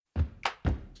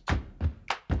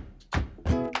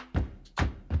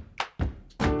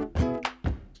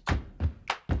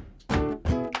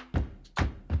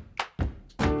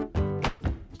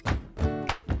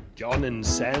John and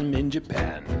Sam in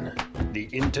Japan, the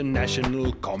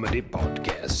international comedy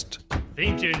podcast.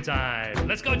 Theme tune time.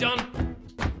 Let's go, John.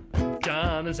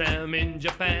 John and Sam in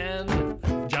Japan.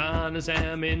 John and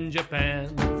Sam in Japan.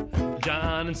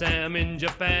 John and Sam in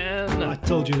Japan. I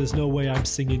told you there's no way I'm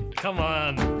singing. Come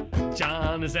on.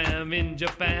 John and Sam in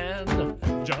Japan.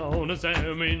 John and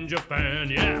Sam in Japan.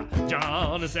 Yeah.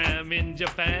 John and Sam in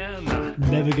Japan.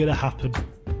 Never gonna happen.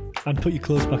 And put your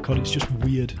clothes back on, it's just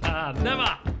weird.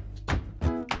 Never.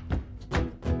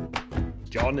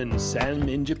 John and Sam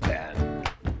in Japan,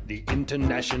 the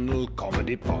international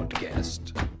comedy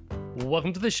podcast.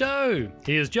 Welcome to the show.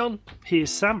 Here's John. Here's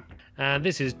Sam, And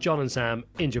this is John and Sam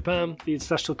in Japan. the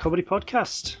International Comedy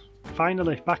Podcast.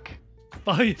 Finally, back.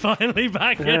 Finally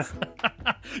back, Yeah. yes.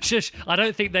 Shush, I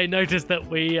don't think they noticed that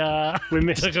we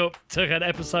missed. took an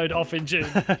episode off in June.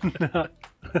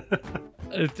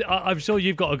 I'm sure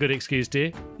you've got a good excuse, do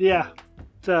you? Yeah.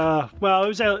 Well, it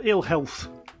was ill health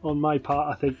on my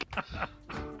part, I think.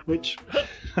 Which,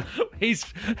 He's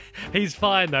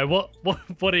fine though.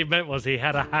 What he meant was he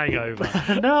had a hangover.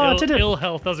 No, I didn't. Ill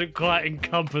health doesn't quite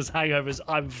encompass hangovers,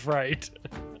 I'm afraid.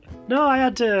 no, I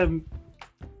had,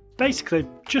 basically,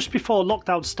 just before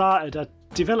lockdown started, I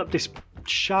developed this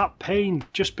sharp pain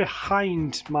just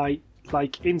behind my,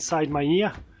 inside my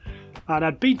ear. And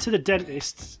I'd been to the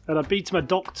dentist, and I'd been to my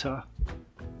doctor.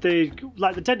 The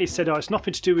dentist said, it's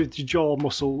nothing to do with your jaw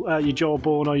muscle, your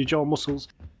jawbone or your jaw muscles.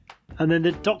 And then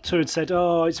the doctor had said,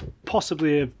 it's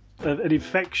possibly an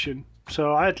infection.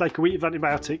 So I had a week of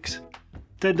antibiotics.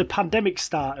 Then the pandemic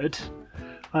started.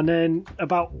 And then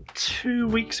about 2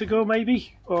 weeks ago,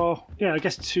 maybe, I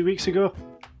guess 2 weeks ago,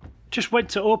 just went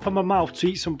to open my mouth to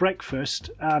eat some breakfast.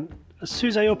 And as soon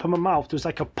as I opened my mouth, there was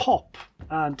a pop.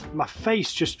 And my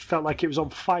face just felt like it was on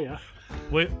fire.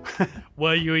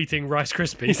 Were you eating Rice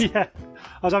Krispies? Yeah,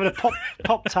 I was having a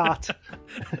Pop-Tart.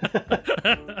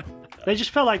 It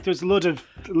just felt like there was a load of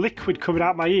liquid coming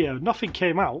out my ear. Nothing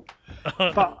came out,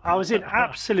 but I was in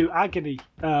absolute agony.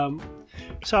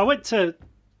 So I went to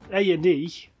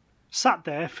A&E, sat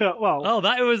there, felt well. Oh,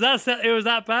 it was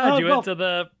that bad. Oh, You went to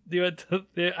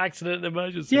the accident and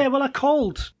emergency. Yeah, well, I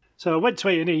called. So I went to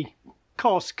A&E. Of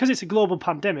course, because it's a global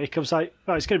pandemic, I was like,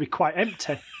 it's going to be quite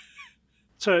empty.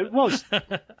 So it was.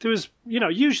 There was,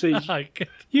 usually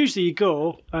you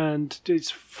go and it's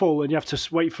full and you have to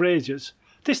wait for ages.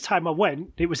 This time I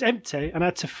went, it was empty, and I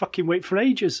had to fucking wait for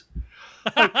ages.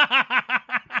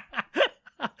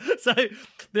 So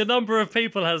the number of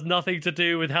people has nothing to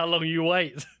do with how long you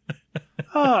wait.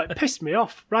 It pissed me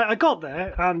off. Right, I got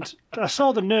there, and I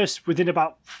saw the nurse within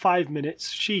about 5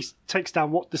 minutes. She takes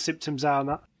down what the symptoms are and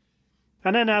that.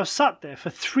 And then I was sat there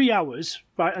for 3 hours,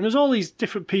 right, and there's all these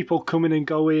different people coming and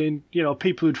going,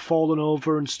 people who'd fallen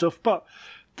over and stuff, but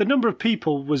the number of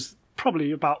people was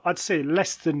probably about, I'd say,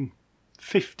 less than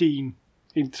 15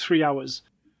 in 3 hours.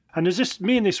 And there's just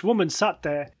me and this woman sat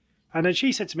there, and then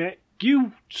she said to me,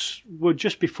 you were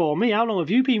just before me, how long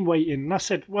have you been waiting? And I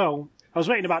said, well, I was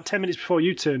waiting about 10 minutes before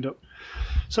you turned up.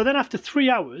 So then after 3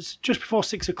 hours, just before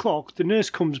 6 o'clock, the nurse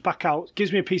comes back out,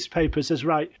 gives me a piece of paper, says,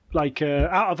 right,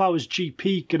 out of hours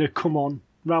GP going to come on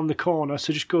round the corner,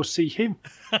 so just go see him.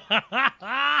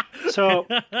 So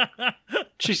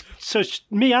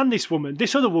me and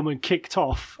this other woman kicked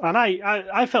off, and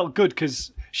I felt good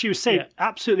because she was saying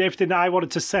absolutely everything that I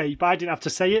wanted to say, but I didn't have to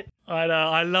say it. I know.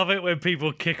 I love it when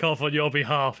people kick off on your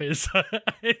behalf. It's so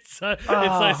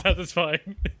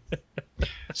satisfying.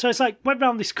 So it's went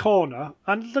round this corner,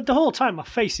 and the whole time my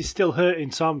face is still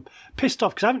hurting, so I'm pissed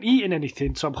off because I haven't eaten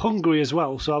anything, so I'm hungry as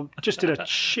well, so I'm just in a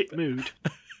shit mood.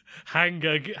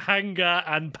 Hanger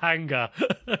and panga.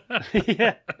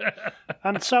 Yeah.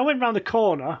 And so I went round the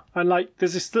corner, and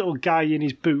there's this little guy in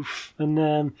his booth,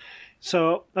 and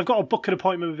so I've got to book an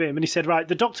appointment with him, and he said, right,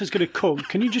 the doctor's going to come,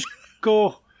 can you just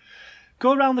go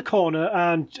around the corner,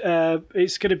 and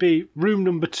it's going to be room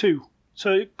number 2.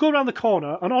 So go around the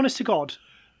corner, and honest to God,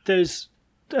 there's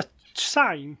a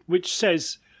sign which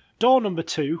says door number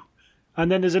 2,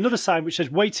 and then there's another sign which says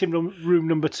waiting room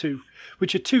number 2,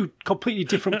 which are two completely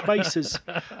different places.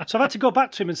 So I've had to go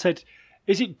back to him and said,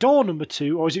 is it door number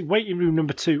 2 or is it waiting room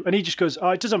number 2? And he just goes,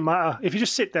 it doesn't matter. If you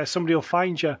just sit there, somebody will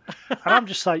find you. And I'm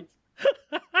just like...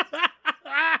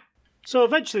 So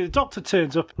eventually the doctor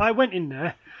turns up. I went in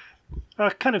there. I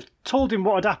kind of told him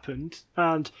what had happened,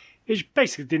 and he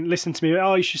basically didn't listen to me.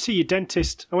 You should see your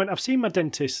dentist. I went, I've seen my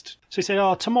dentist. So he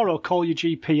said, tomorrow call your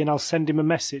GP and I'll send him a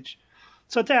message.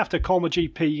 So the day after, I call my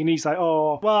GP, and he's like,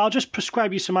 I'll just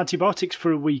prescribe you some antibiotics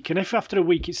for a week, and if after a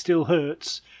week it still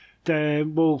hurts,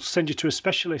 then we'll send you to a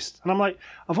specialist. And I'm like,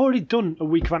 I've already done a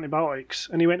week of antibiotics.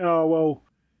 And he went,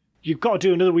 you've got to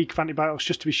do another week of antibiotics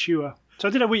just to be sure. So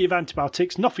I did a week of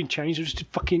antibiotics. Nothing changed. I was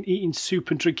just fucking eating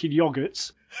soup and drinking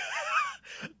yogurts.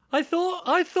 I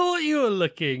thought you were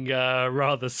looking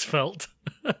rather svelte.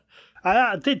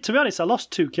 I did. To be honest, I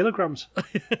lost 2 kilograms.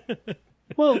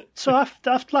 Well, so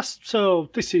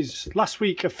this is last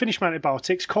week. I finished my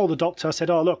antibiotics. Called the doctor. I said,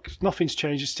 "Oh, look, nothing's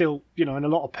changed. It's still, in a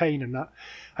lot of pain and that."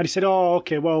 And he said, "Oh,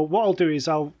 okay. Well, what I'll do is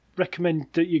I'll recommend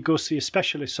that you go see a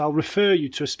specialist. So I'll refer you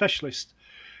to a specialist.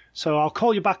 So I'll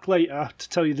call you back later to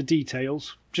tell you the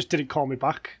details." Just didn't call me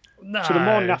back. No. So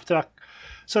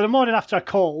the morning after I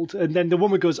called, and then the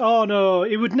woman goes, "Oh no,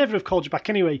 it would never have called you back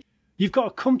anyway. You've got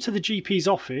to come to the GP's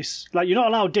office. Like, you're not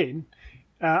allowed in,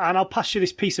 and I'll pass you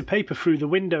this piece of paper through the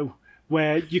window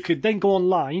where you could then go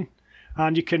online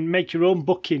and you can make your own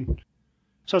booking."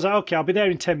 So I was like, "Okay, I'll be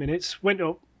there in 10 minutes." Went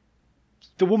up.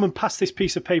 The woman passed this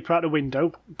piece of paper out the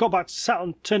window. Got back,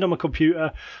 turned on my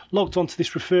computer, logged onto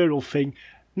this referral thing.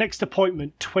 Next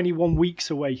appointment, 21 weeks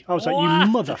away. I was like,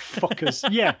 "You motherfuckers."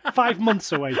 Yeah, 5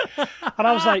 months away. And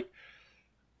I was like,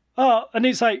 "Oh," and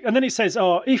then it says,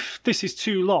 "Oh, if this is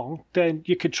too long, then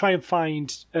you could try and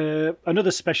find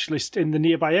another specialist in the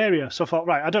nearby area." So I thought,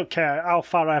 right, I don't care how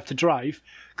far I have to drive.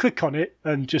 Click on it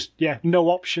and just, no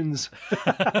options.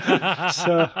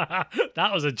 So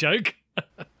that was a joke.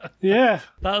 Yeah.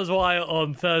 That was why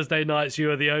on Thursday nights you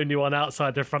were the only one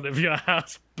outside the front of your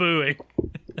house booing.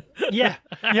 Yeah.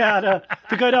 They're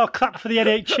going, "Oh, clap for the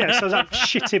NHS." I was like,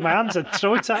 shitting my hands and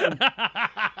throw it at them.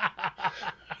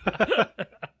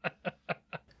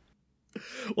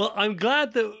 Well, I'm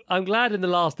glad in the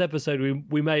last episode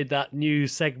we made that new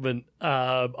segment.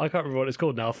 I can't remember what it's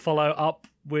called now. Follow up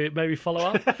with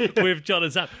John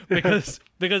and Sam,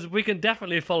 because we can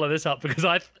definitely follow this up, because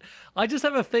I just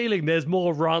have a feeling there's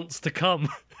more rants to come.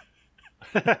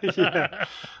 Yeah.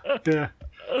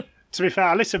 To be fair,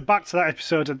 I listened back to that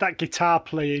episode and that guitar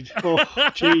playing. Oh,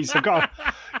 jeez, I've got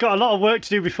a lot of work to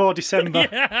do before December.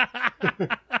 Yeah.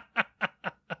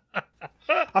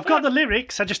 I've got the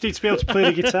lyrics. I just need to be able to play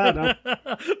the guitar now.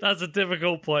 That's a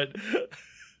difficult point.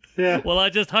 Yeah. Well, I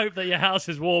just hope that your house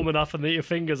is warm enough and that your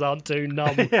fingers aren't too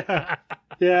numb.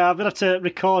 Yeah, I'm gonna have to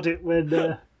record it when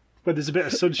there's a bit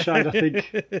of sunshine, I think.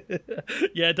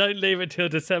 Yeah, don't leave it till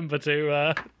December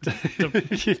to...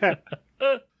 Yeah.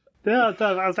 No,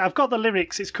 I've got the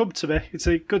lyrics. It's come to me. It's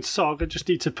a good song. I just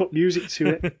need to put music to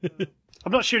it.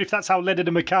 I'm not sure if that's how Lennon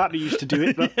and McCartney used to do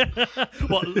it. But...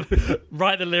 What?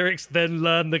 Write the lyrics, then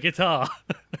learn the guitar.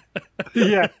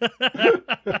 Yeah.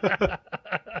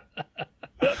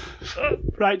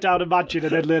 Write down Imagine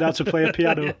and then learn how to play a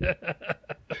piano.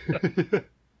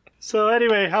 So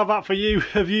anyway, how about for you?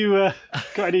 Have you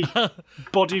got any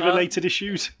body-related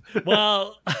issues?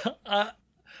 Well...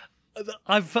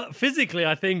 I've physically,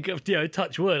 I think,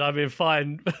 touch wood, I'm in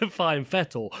fine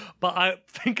fettle, but I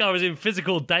think I was in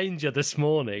physical danger this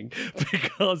morning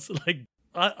because,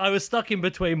 I was stuck in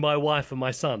between my wife and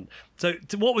my son. So,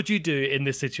 what would you do in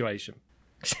this situation?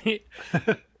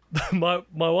 My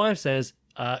wife says,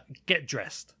 "Get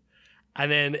dressed," and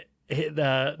then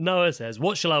Noah says,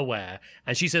 "What shall I wear?"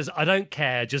 And she says, "I don't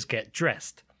care, just get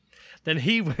dressed." Then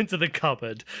he went to the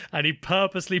cupboard and he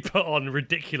purposely put on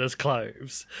ridiculous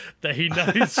clothes that he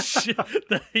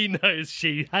knows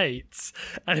she hates.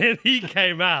 And then he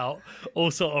came out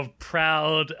all sort of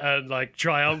proud and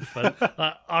triumphant,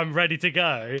 like, "I'm ready to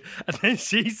go." And then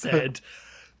she said,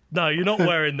 "No, you're not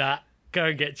wearing that. Go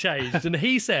and get changed." And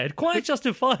he said, quite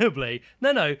justifiably,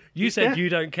 "No, you said you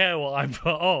don't care what I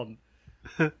put on."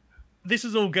 This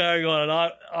is all going on, and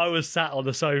I was sat on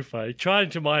the sofa trying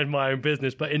to mind my own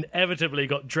business, but inevitably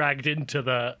got dragged into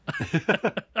the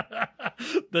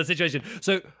the situation.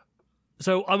 So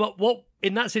what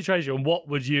in that situation? What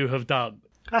would you have done?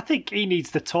 I think he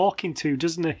needs the talking to,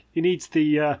 doesn't he? He needs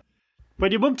the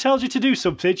when your mum tells you to do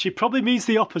something, she probably means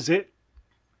the opposite.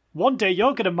 One day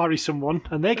you're going to marry someone,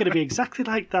 and they're going to be exactly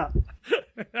like that.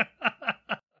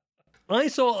 I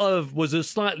sort of was a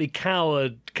slightly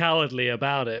cowardly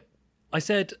about it. I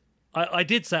said, I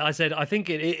think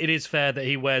it is fair that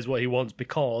he wears what he wants,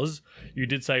 because you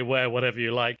did say wear whatever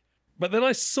you like. But then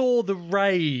I saw the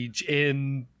rage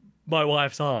in my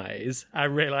wife's eyes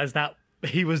and realised that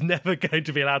he was never going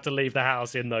to be allowed to leave the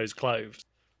house in those clothes.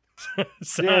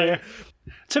 So, yeah.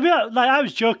 To be honest, I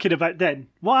was joking about then.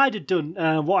 What I'd have done,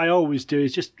 what I always do,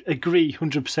 is just agree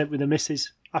 100% with the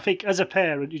missus. I think as a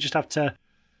parent, you just have to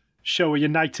show a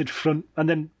united front and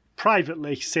then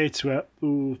privately say to her,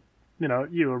 "Ooh,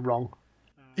 you were wrong."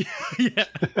 Yeah.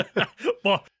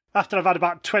 Well, after I've had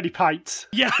about 20 pints.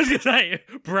 Yeah, I was going to say,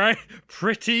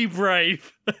 pretty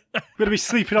brave. I'm going to be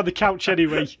sleeping on the couch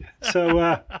anyway. So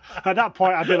at that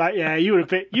point, I'd be like, "Yeah, you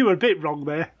were a bit wrong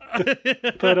there."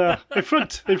 But in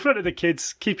front of the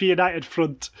kids, keep a united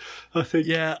front, I think.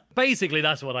 Yeah, basically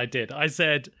that's what I did. I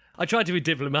tried to be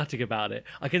diplomatic about it.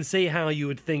 I can see how you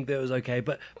would think that it was okay,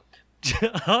 but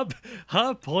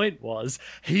her point was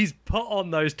he's put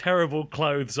on those terrible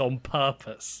clothes on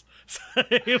purpose. So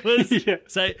it was. Yeah.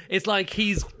 So it's like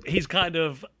he's kind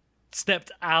of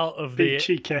stepped out of the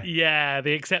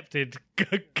the accepted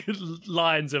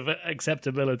lines of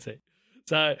acceptability.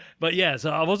 So, but yeah,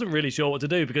 so I wasn't really sure what to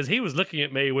do because he was looking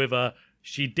at me with a.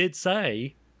 She did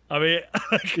say. I mean,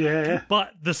 yeah.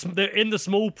 But in the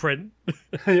small print.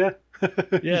 Yeah.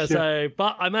 Yeah. So,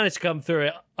 but I managed to come through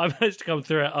it. I managed to come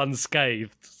through it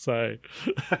unscathed. So,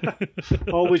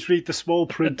 always read the small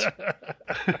print.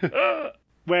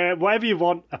 Wear whatever you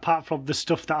want, apart from the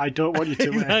stuff that I don't want you to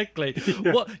wear. Exactly.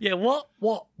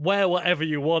 Wear whatever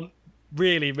you want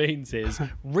really means is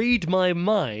read my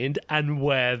mind and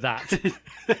wear that.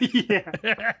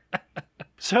 Yeah.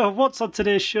 So what's on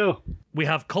today's show? We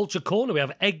have Culture Corner. We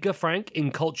have Edgar Frank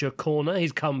in Culture Corner.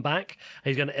 He's come back.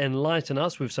 He's going to enlighten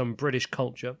us with some British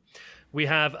culture. We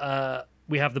have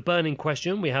the burning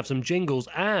question. We have some jingles,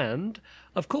 and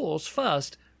of course,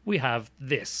 first we have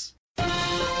this.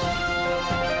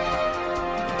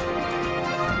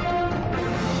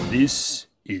 This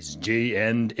is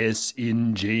J&S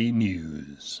in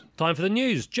News. Time for the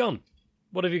news. John,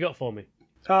 what have you got for me?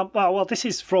 Well, this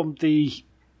is from the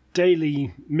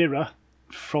Daily Mirror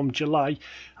from July,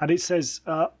 and it says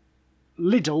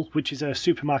Lidl, which is a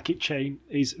supermarket chain,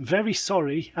 is very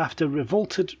sorry after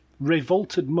revolted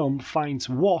mum finds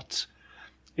what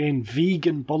in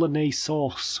vegan bolognese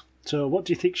sauce. So what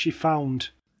do you think she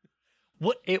found?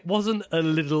 What? It wasn't a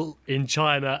Lidl in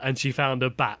China and she found a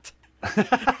bat.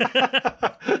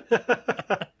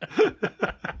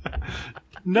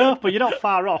 No, but you're not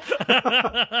far off.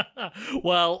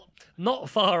 Well, not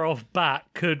far off bat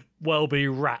could well be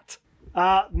rat.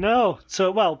 No.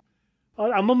 So, well,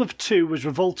 a mum of two was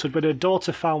revolted when her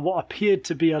daughter found what appeared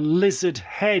to be a lizard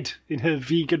head in her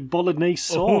vegan bolognese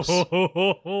sauce.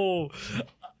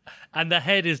 And the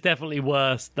head is definitely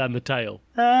worse than the tail.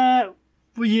 Well,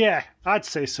 yeah, I'd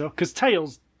say so. Because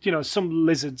tails, some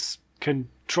lizards can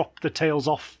drop the tails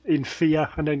off in fear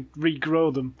and then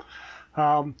regrow them.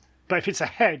 But if it's a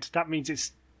head, that means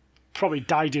it's probably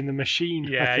died in the machine.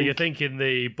 Yeah, you're thinking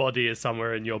the body is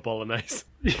somewhere in your bolognese.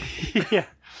 Yeah.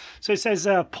 So it says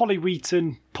Polly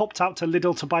Wheaton popped out to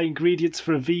Lidl to buy ingredients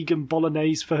for a vegan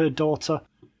bolognese for her daughter,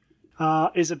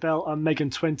 Isabel and Megan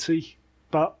 20.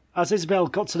 But as Isabel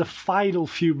got to the final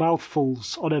few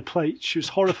mouthfuls on her plate, she was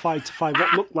horrified to find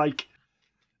what looked like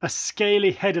a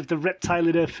scaly head of the reptile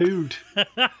in her food.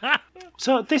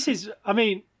 So this is,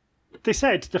 they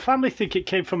said the family think it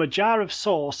came from a jar of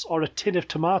sauce or a tin of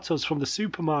tomatoes from the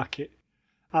supermarket.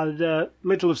 And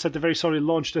Lidl have said they're very sorry,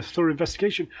 launched a thorough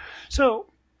investigation. So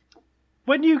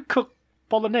when you cook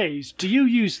bolognese, do you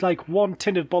use like one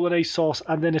tin of bolognese sauce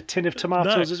and then a tin of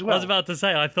tomatoes as well? I was about to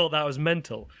say, I thought that was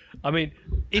mental. I mean,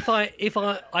 if I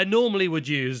normally would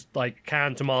use like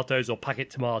canned tomatoes or packet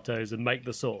tomatoes and make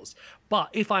the sauce. But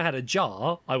if I had a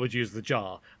jar, I would use the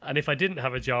jar. And if I didn't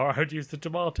have a jar, I would use the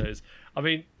tomatoes. I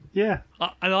mean, yeah.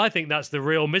 And I think that's the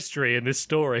real mystery in this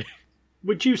story.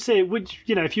 Would you say,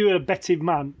 if you were a betting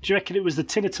man, do you reckon it was the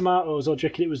tin of tomatoes or do you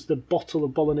reckon it was the bottle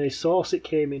of bolognese sauce it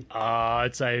came in?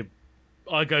 I'd say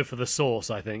I'd go for the sauce,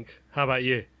 I think. How about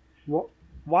you? What?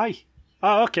 Why?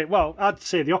 Oh, okay. Well, I'd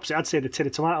say the opposite. I'd say the tin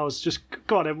of tomatoes. Just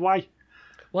go on then. Why?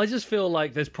 Well, I just feel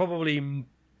like there's probably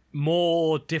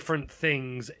more different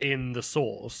things in the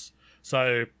sauce.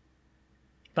 So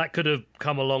that could have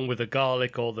come along with the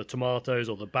garlic or the tomatoes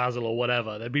or the basil or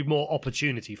whatever. There'd be more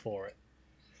opportunity for it,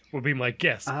 would be my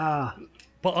guess.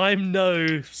 But I'm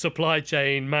no supply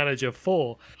chain manager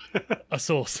for a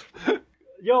sauce.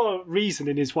 Your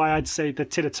reasoning is why I'd say the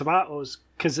tin of tomatoes,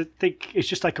 because I think it's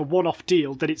just like a one-off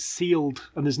deal, that it's sealed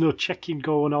and there's no checking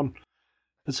going on.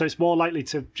 And so it's more likely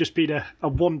to just be a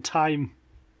one-time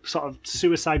sort of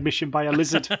suicide mission by a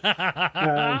lizard,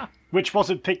 which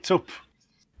wasn't picked up.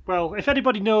 Well, if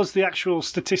anybody knows the actual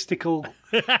statistical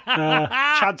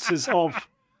chances of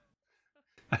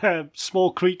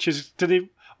small creatures to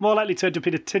be more likely to end up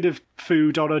in a tin of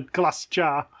food or a glass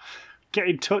jar, get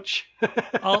in touch.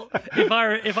 If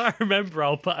I remember,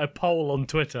 I'll put a poll on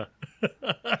Twitter.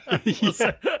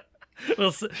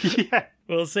 We'll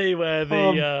see where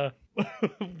the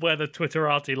where the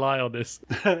Twitterati lie on this.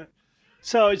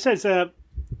 So it says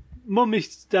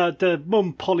the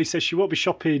mum Polly says she won't be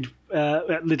shopping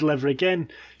at Lidl ever again.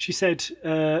 She said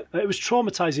it was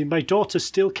traumatising. My daughter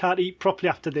still can't eat properly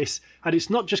after this, and it's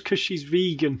not just because she's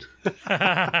vegan.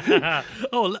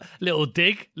 Oh, little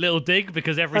dig,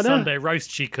 because every Sunday roast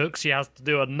she cooks, she has to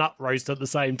do a nut roast at the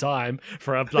same time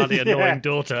for her bloody annoying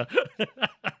daughter.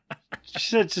 She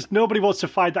said just nobody wants to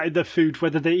find that in their food,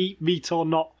 whether they eat meat or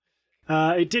not.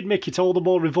 It did make it all the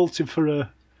more revolting for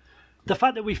her. The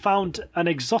fact that we found an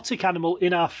exotic animal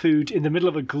in our food in the middle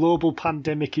of a global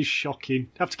pandemic is shocking.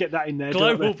 Have to get that in there.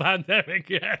 Global pandemic,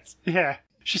 yes. Yeah.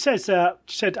 She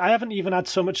said, I haven't even had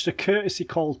so much as a courtesy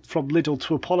call from Lidl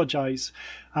to apologise.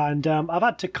 And I've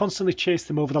had to constantly chase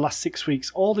them over the last 6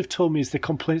 weeks. All they've told me is the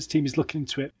complaints team is looking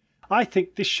into it. I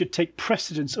think this should take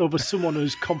precedence over someone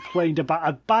who's complained about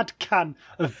a bad can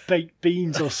of baked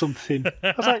beans or something.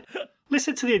 I was like,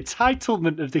 listen to the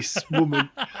entitlement of this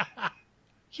woman.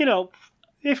 You know,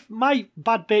 if my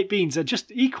bad baked beans are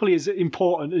just equally as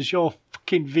important as your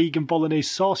fucking vegan bolognese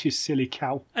sauce, you silly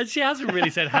cow. And she hasn't really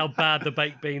said how bad the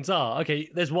baked beans are. Okay,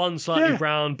 there's one slightly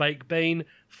brown baked bean.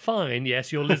 Fine,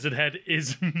 yes, your lizard head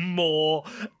is more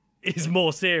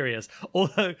serious.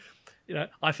 Although, you know,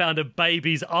 I found a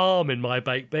baby's arm in my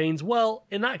baked beans. Well,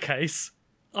 in that case,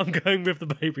 I'm going with the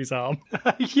baby's arm.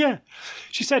 Yeah.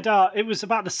 She said it was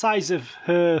about the size of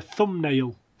her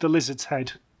thumbnail, the lizard's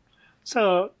head.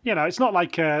 So, you know, it's not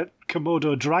like a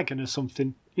Komodo dragon or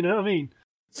something. You know what I mean?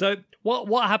 So,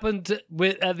 what happened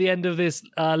at the end of this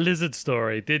lizard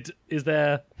story? Is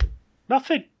there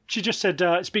nothing? She just said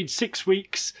it's been 6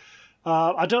 weeks.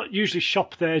 I don't usually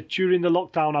shop there. During the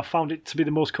lockdown, I found it to be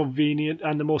the most convenient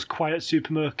and the most quiet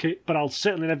supermarket, but I'll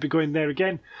certainly never be going there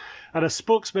again. And a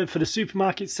spokesman for the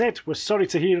supermarket said, "We're sorry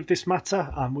to hear of this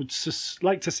matter and would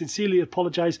like to sincerely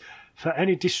apologise for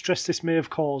any distress this may have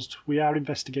caused. We are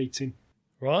investigating."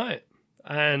 Right.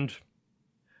 And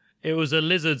it was a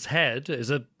lizard's head.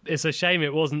 It's a shame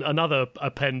it wasn't another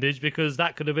appendage, because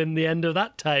that could have been the end of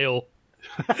that tale.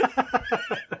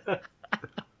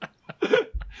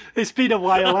 It's been a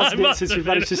while, hasn't it, since we've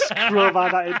managed to scrub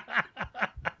out that in.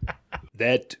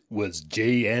 That was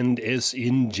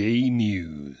J&S&J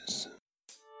News.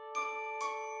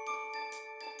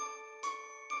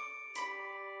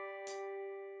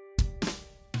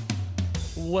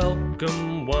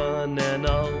 Welcome one and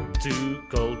all to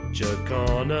Culture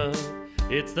Corner.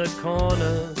 It's the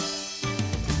corner.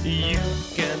 You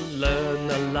can learn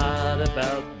a lot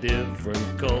about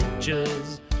different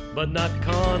cultures, but not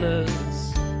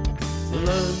corners.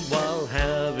 Learn while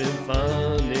having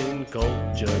fun in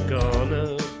Culture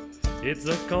Corner. It's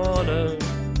the corner.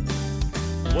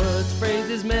 Words,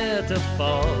 phrases,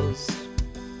 metaphors.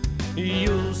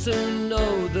 You'll soon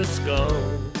know the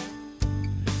score.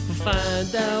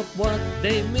 Find out what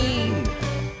they mean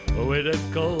with a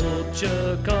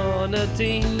Culture Corner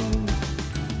team.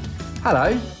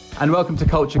 Hello, and welcome to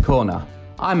Culture Corner.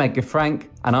 I'm Edgar Frank,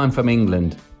 and I'm from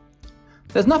England.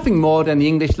 There's nothing more than the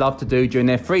English love to do during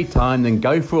their free time than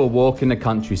go for a walk in the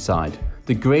countryside,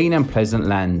 the green and pleasant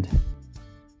land.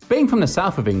 Being from the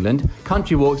south of England,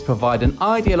 country walks provide an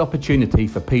ideal opportunity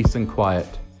for peace and quiet.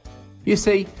 You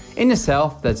see, in the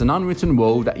south, there's an unwritten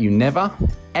rule that you never,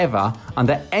 ever,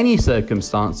 under any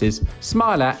circumstances,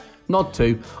 smile at, nod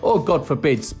to, or God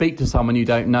forbid, speak to someone you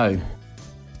don't know.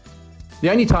 The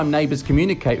only time neighbours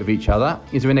communicate with each other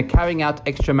is when they're carrying out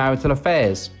extramarital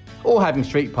affairs, or having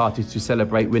street parties to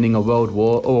celebrate winning a world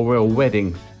war or a royal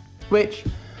wedding, which,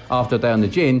 after a day on the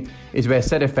gin, is where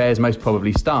said affairs most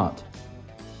probably start.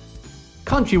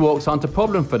 Country walks aren't a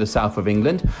problem for the south of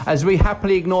England, as we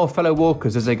happily ignore fellow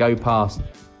walkers as they go past.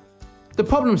 The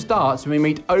problem starts when we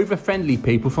meet over-friendly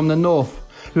people from the north,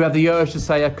 who have the urge to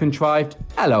say a contrived,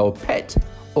 "Hello, pet,"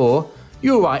 or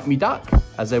 "You all right, me duck,"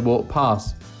 as they walk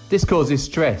past. This causes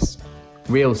stress,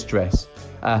 real stress.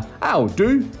 "How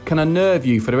do" can unnerve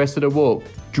you for the rest of the walk,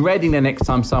 dreading the next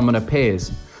time someone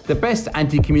appears. The best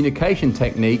anti-communication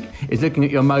technique is looking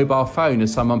at your mobile phone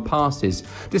as someone passes,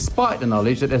 despite the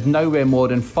knowledge that there's nowhere more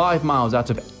than 5 miles out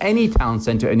of any town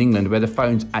centre in England where the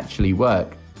phones actually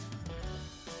work.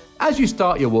 As you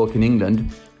start your walk in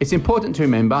England, it's important to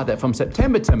remember that from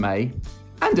September to May,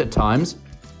 and at times,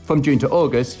 from June to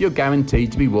August, you're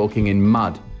guaranteed to be walking in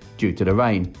mud due to the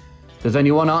rain. There's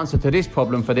only one answer to this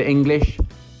problem for the English: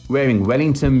 wearing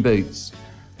Wellington boots.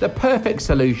 The perfect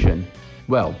solution.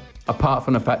 Well, apart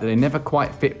from the fact that they never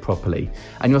quite fit properly,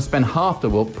 and you'll spend half the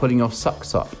walk pulling your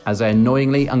socks up as they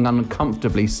annoyingly and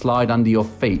uncomfortably slide under your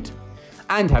feet,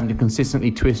 and having to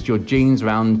consistently twist your jeans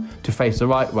round to face the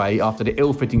right way after the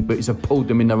ill-fitting boots have pulled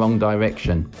them in the wrong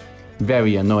direction.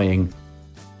 Very annoying.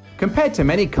 Compared to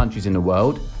many countries in the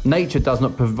world, nature does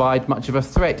not provide much of a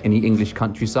threat in the English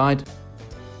countryside.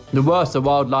 The worst a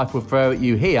wildlife will throw at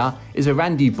you here is a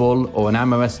randy bull or an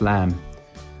amorous lamb.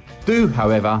 Do,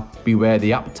 however, beware the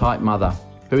uptight mother,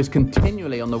 who is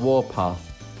continually on the warpath.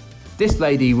 This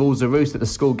lady rules the roost at the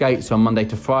school gates on Monday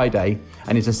to Friday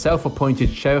and is a self-appointed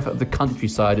sheriff of the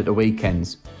countryside at the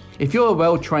weekends. If your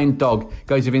well-trained dog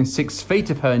goes within 6 feet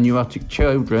of her neurotic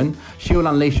children, she will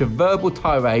unleash a verbal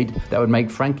tirade that would make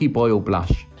Frankie Boyle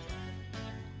blush.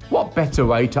 What better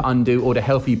way to undo all the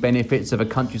healthy benefits of a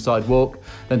countryside walk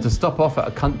than to stop off at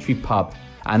a country pub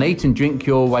and eat and drink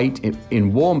your weight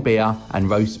in warm beer and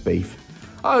roast beef?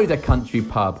 Oh, the country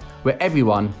pub, where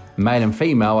everyone, male and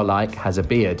female alike, has a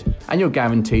beard, and you're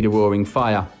guaranteed a roaring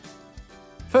fire.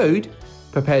 Food,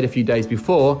 prepared a few days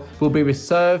before, will be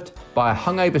reserved by a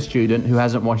hungover student who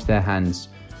hasn't washed their hands.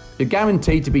 You're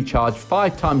guaranteed to be charged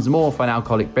 5 times more for an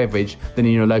alcoholic beverage than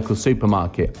in your local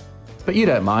supermarket. But you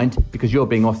don't mind because you're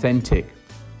being authentic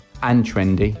and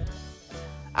trendy.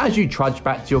 As you trudge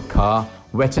back to your car,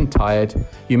 wet and tired,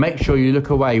 you make sure you look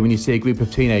away when you see a group of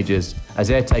teenagers as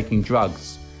they're taking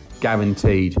drugs.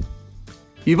 Guaranteed.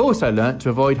 You've also learnt to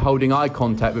avoid holding eye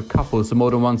contact with couples for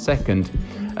more than 1 second,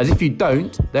 as if you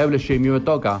don't, they will assume you're a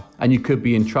dogger and you could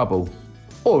be in trouble.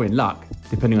 Or in luck,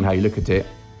 depending on how you look at it.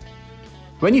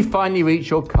 When you finally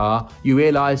reach your car, you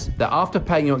realise that after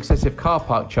paying your excessive car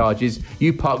park charges,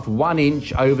 you parked 1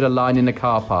 inch over the line in the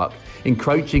car park,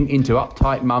 encroaching into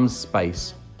uptight mum's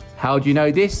space. How do you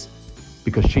know this?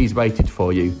 Because she's waited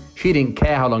for you. She didn't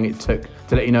care how long it took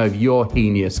to let you know of your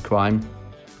heinous crime.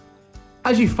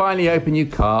 As you finally open your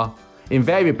car,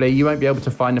 invariably you won't be able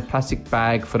to find a plastic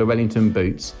bag for the Wellington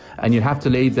boots, and you'll have to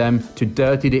leave them to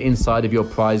dirty the inside of your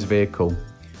prized vehicle.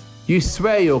 You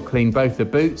swear you'll clean both the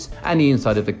boots and the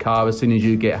inside of the car as soon as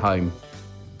you get home.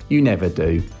 You never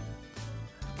do.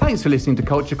 Thanks for listening to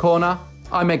Culture Corner.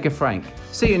 I'm Edgar Frank.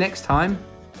 See you next time.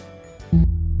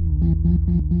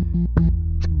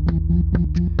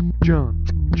 John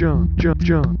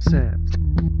Sands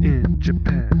in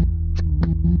Japan.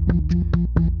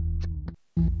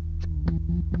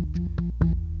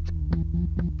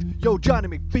 Yo, Johnny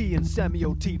McBee and Sammy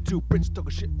O.T. 2 Brits talking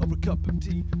shit over a cup of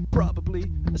tea.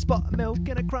 Probably a spot of milk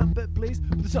and a crumpet, please.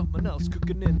 But there's something else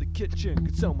cooking in the kitchen.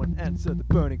 Could someone answer the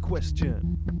burning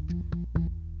question?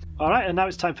 All right, and now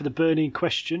it's time for the burning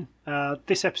question.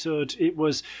 This episode, it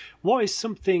was, what is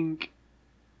something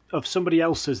of somebody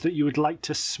else's that you would like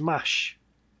to smash?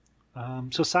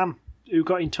 So, Sam, who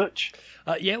got in touch?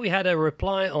 Yeah, we had a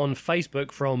reply on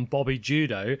Facebook from Bobby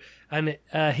Judo, and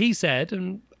he said,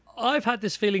 and I've had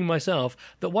this feeling myself,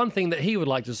 that one thing that he would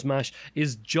like to smash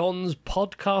is John's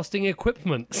podcasting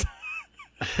equipment.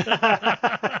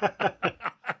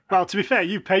 Well, to be fair,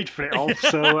 you paid for it all,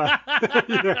 so...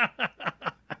 yeah.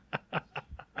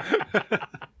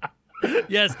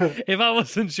 Yes, if I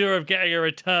wasn't sure of getting a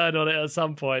return on it at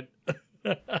some point.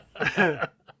 Well,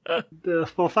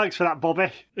 thanks for that,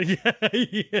 Bobby.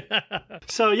 Yeah.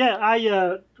 So,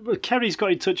 yeah, Kerry's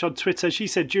got in touch on Twitter. She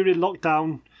said during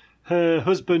lockdown, her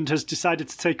husband has decided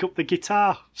to take up the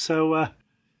guitar, so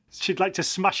she'd like to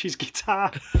smash his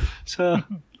guitar. So,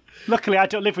 luckily, I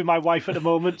don't live with my wife at the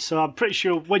moment, so I'm pretty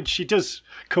sure when she does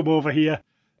come over here,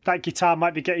 that guitar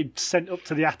might be getting sent up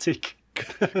to the attic.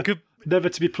 Never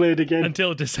to be played again.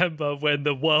 Until December, when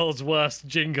the world's worst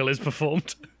jingle is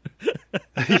performed.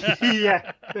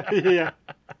 Yeah.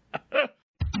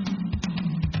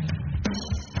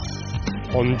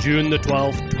 On June the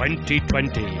 12th,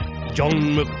 2020, John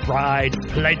McBride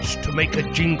pledged to make a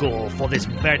jingle for this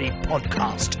very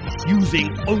podcast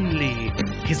using only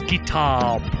his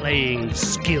guitar playing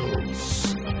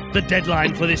skills. The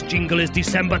deadline for this jingle is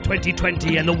December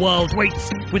 2020, and the world waits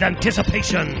with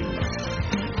anticipation.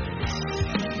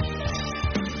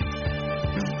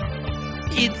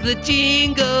 It's the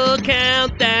jingle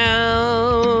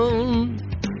countdown.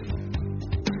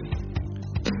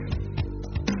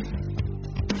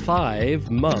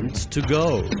 5 months to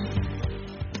go.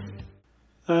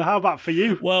 How about for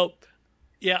you? Well,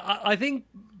 yeah, I think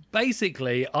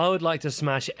basically I would like to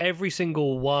smash every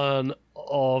single one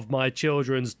of my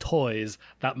children's toys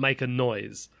that make a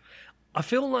noise. I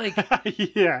feel like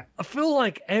Yeah. I feel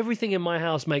like everything in my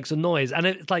house makes a noise, and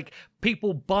it's like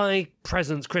people buy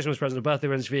presents, Christmas presents, birthday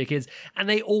presents for your kids, and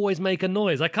they always make a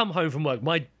noise. I come home from work,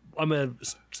 I'm a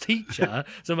teacher,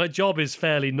 so my job is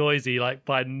fairly noisy, like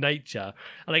by nature.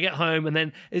 And I get home, and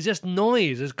then it's just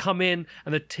noise. It's come in,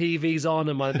 and the TV's on,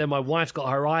 and then my wife's got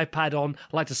her iPad on.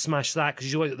 I like to smash that because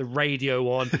she's always got the radio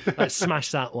on. I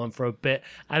smash that one for a bit,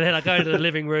 and then I go into the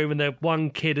living room, and the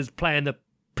one kid is playing the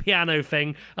piano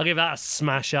thing. I'll give that a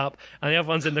smash up, and the other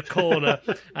one's in the corner,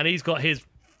 and he's got his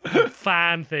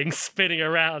fan thing spinning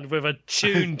around with a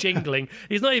tune jingling.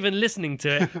 He's not even listening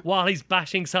to it while he's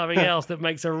bashing something else that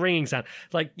makes a ringing sound.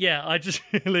 Like, yeah, I just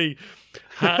really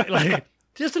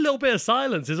just a little bit of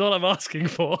silence is all I'm asking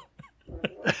for.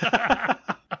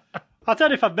 I don't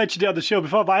know if I've mentioned it on the show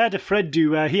before, but I had a friend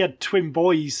who he had twin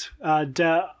boys, and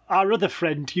our other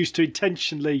friend used to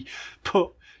intentionally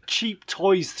put cheap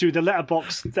toys through the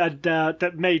letterbox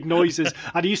that made noises,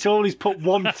 and he used to always put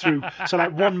one through, so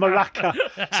like one maraca,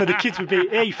 so the kids would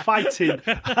be fighting.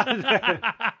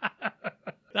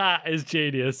 That is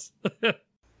genius.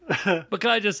 But can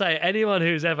I just say, anyone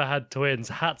who's ever had twins,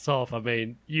 hats off. I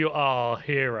mean, you are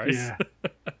heroes. Yeah.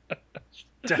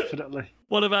 Definitely.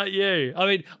 What about you? I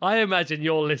mean, I imagine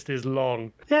your list is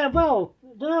long. Yeah, well,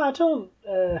 no, I don't.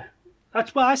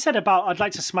 That's what I said about I'd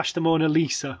like to smash the Mona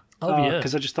Lisa. Yeah.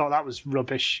 Because I just thought that was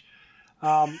rubbish.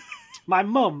 My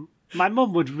mum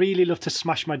would really love to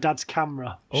smash my dad's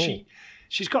camera. Oh.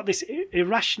 She's got this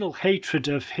irrational hatred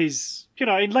of his. You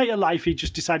know, in later life, he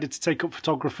just decided to take up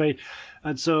photography,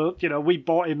 and so we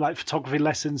bought him like photography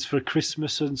lessons for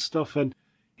Christmas and stuff, and.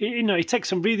 He takes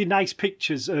some really nice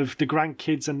pictures of the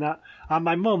grandkids and that. And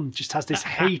my mum just has this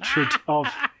hatred of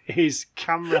his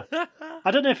camera. I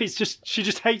don't know if it's just, she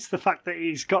just hates the fact that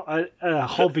he's got a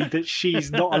hobby that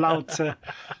she's not allowed to.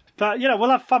 But, we'll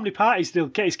have family parties and he'll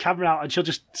get his camera out and she'll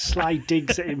just slide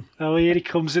digs at him. Oh, here he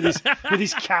comes with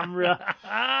his camera,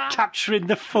 capturing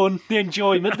the fun, the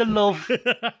enjoyment, the love.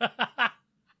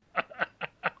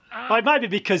 Well, it might be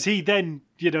because he then,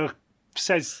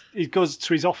 says he goes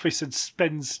to his office and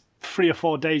spends 3 or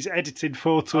 4 days editing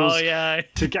photos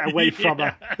to get away from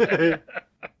her.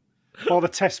 All the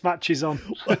test matches on.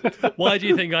 Why do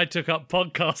you think I took up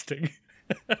podcasting?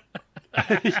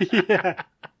 Yeah.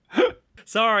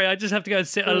 Sorry, I just have to go and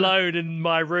sit alone in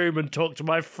my room and talk to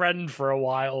my friend for a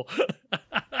while.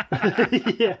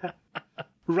 Yeah.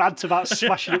 Rant about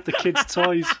smashing up the kids'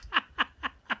 toys.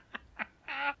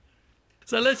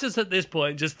 So let's just at this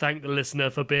point just thank the listener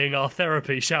for being our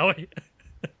therapy, shall we?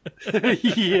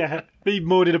 Yeah. Me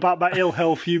moaning about my ill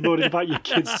health, you moaning about your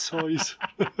kids' toys.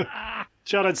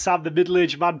 John and Sam, the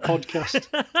Middle-Aged Man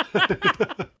podcast.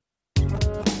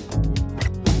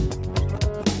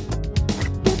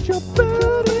 Get your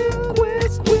burning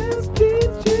questions,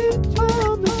 DJ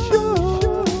on the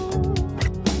show.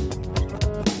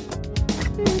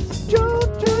 It's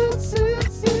George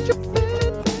and your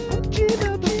fan at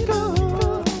gmail.com.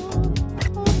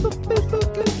 On the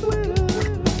Facebook and Twitter.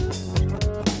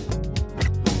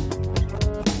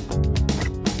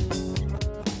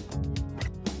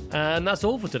 And that's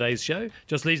all for today's show.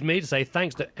 Just leaves me to say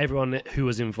thanks to everyone who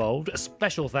was involved. A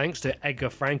special thanks to Edgar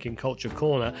Frank in Culture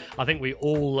Corner. I think we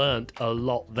all learnt a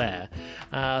lot there.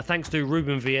 Thanks to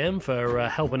Ruben VM for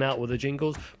helping out with the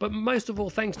jingles. But most of all,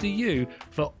 thanks to you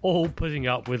for all putting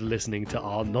up with listening to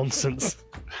our nonsense.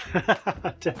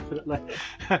 Definitely.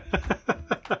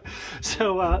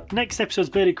 So next episode's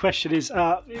burning question is,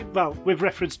 with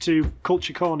reference to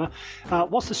Culture Corner,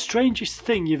 what's the strangest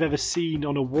thing you've ever seen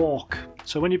on a walk?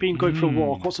 So when you've been going for a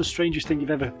walk, what's the strangest thing you've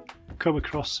ever come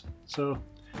across? So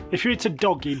if you're into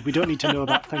dogging, we don't need to know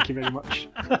that. Thank you very much.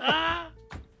 I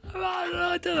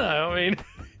don't know. I mean...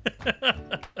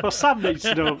 Well, Sam needs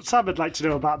to know. Sam would like to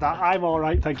know about that. I'm all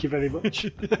right. Thank you very much.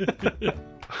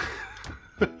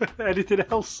 Anything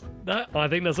else? No, I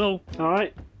think that's all. All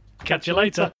right. Catch you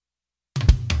later.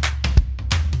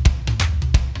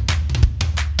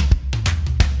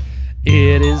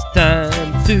 It is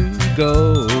time to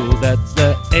go. That's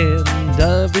the end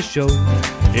of the show.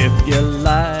 If you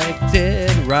liked it,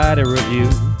 write a review.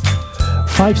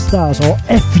 5 stars or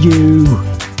F you.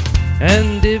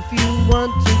 And if you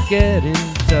want to get in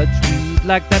touch, we'd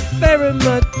like that very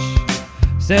much.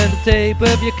 Send a tape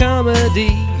of your comedy.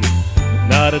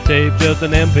 Not a tape, just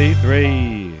an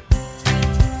MP3.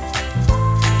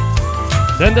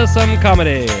 Send us some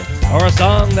comedy or a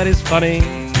song that is funny.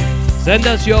 Send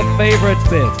us your favorite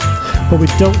bit. But we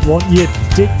don't want your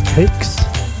dick pics.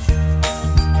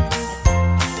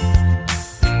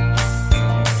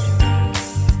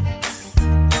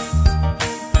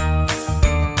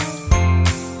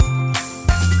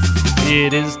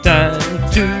 It is time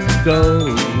to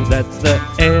go. That's the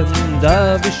end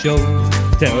of the show.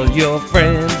 Tell your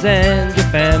friends and your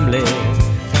family.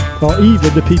 Or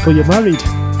even the people you married.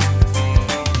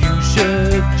 You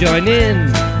should join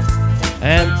in.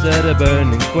 Answer the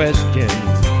burning question.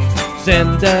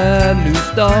 Send a new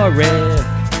story.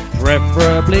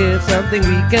 Preferably something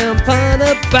we can pun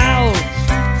about.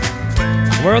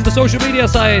 We're on the social media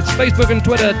sites, Facebook and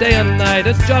Twitter, day and night,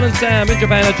 at John and Sam in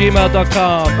Japan at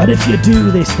gmail.com. And if you do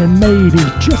this, then maybe,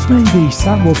 just maybe,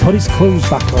 Sam will put his clothes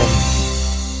back on.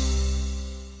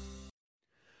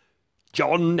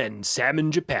 John and Sam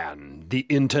in Japan, the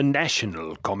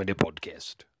international comedy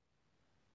podcast.